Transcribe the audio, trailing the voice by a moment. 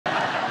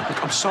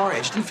sorry. I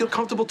just didn't feel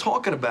comfortable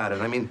talking about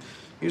it. I mean,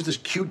 here's this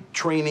cute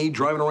trainee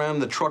driving around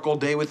in the truck all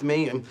day with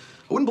me, and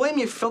I wouldn't blame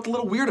you if you felt a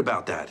little weird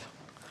about that.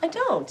 I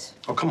don't.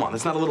 Oh, come on.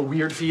 That's not a little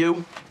weird for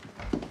you?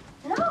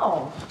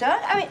 No,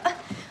 Doug. I mean,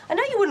 I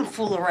know you wouldn't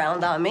fool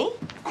around on me.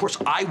 Of course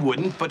I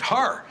wouldn't, but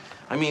her.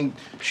 I mean,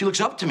 she looks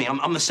up to me.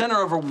 I'm the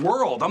center of her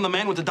world. I'm the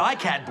man with the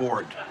die-cat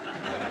board.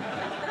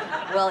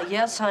 Well,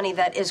 yes, honey,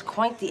 that is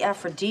quite the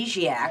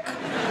aphrodisiac.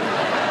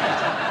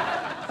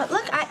 But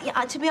look,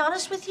 to be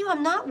honest with you,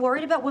 I'm not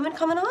worried about women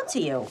coming on to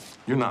you.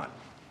 You're not?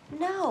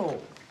 No.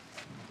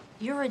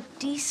 You're a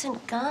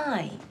decent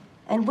guy.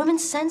 And women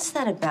sense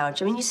that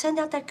about you. I mean, you send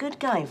out that good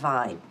guy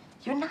vibe.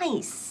 You're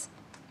nice.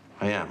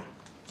 I am?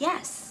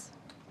 Yes.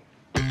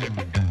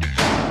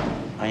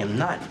 I am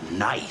not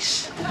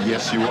nice.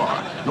 Yes, you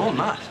are. No, I'm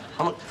not.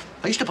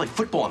 I used to play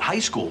football in high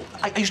school.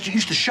 I used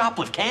to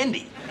shoplift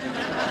candy.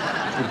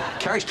 And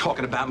Carrie's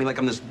talking about me like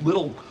I'm this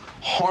little,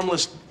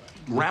 harmless,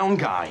 round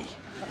guy.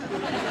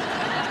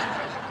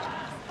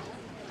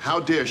 How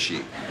dare she?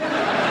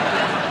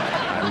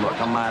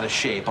 Look, I'm out of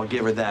shape. I'll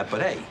give her that.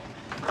 But hey,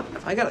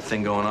 I got a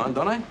thing going on,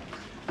 don't I?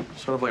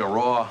 Sort of like a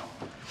raw,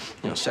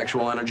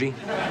 sexual energy.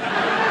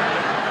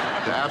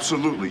 Yeah,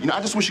 absolutely. I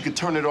just wish you could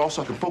turn it off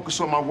so I can focus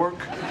on my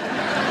work.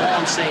 All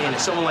I'm saying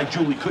is someone like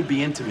Julie could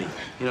be into me.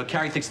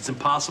 Carrie thinks it's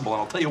impossible,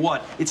 and I'll tell you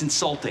what, it's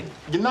insulting.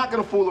 You're not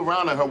gonna fool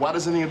around at her. Why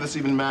does any of this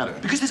even matter?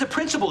 Because there's a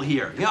principle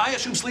here. I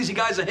assume sleazy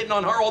guys are hitting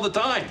on her all the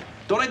time.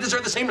 Don't I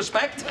deserve the same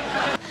respect?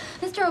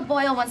 Mr.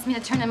 O'Boyle wants me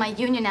to turn in my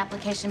union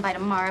application by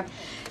tomorrow.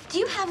 Do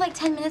you have like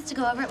 10 minutes to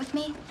go over it with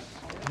me?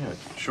 Yeah,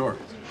 sure.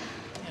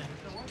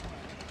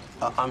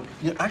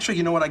 Actually,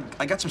 you know what?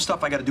 I got some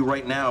stuff I got to do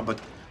right now, but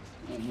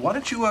why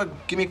don't you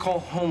give me a call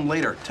home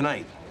later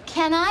tonight?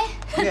 Can I?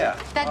 Yeah.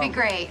 That'd be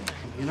great.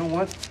 You know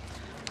what?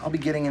 I'll be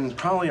getting in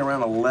probably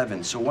around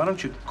 11, so why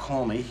don't you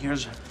call me?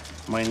 Here's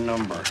my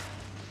number.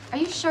 Are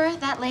you sure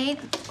that late?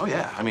 Oh,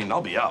 yeah. I mean,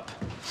 I'll be up.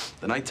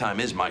 The nighttime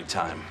is my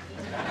time.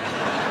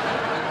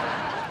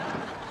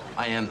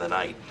 I am the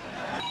night.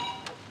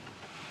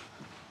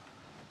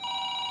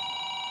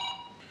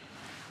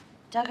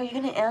 Doug, are you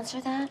going to answer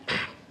that?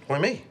 Why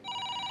me?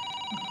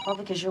 Well,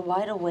 because you're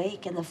wide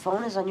awake and the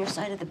phone is on your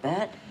side of the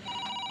bed.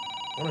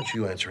 Why don't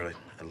you answer it?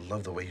 I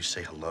love the way you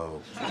say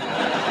hello.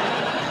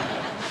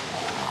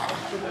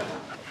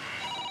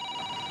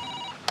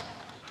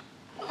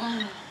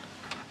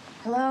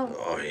 Hello?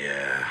 Oh,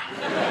 yeah.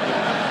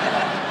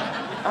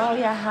 Oh,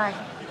 yeah, hi.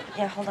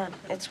 Yeah, hold on.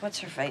 It's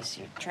what's-her-face,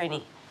 your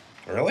trainee.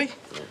 Really?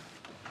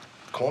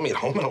 Call me at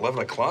home at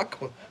 11 o'clock?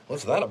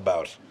 What's that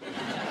about?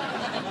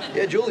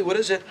 Yeah, Julie, what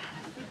is it?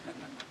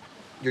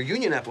 Your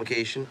union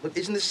application? Look,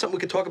 isn't this something we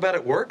could talk about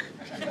at work?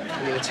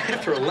 I mean, it's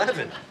after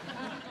 11.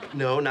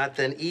 No, not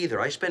then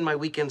either. I spend my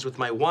weekends with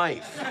my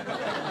wife.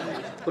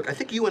 Look, I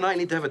think you and I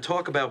need to have a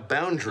talk about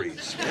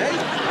boundaries, okay?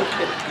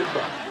 Okay,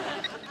 goodbye.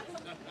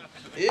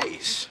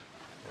 Jeez.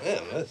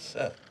 Man, that's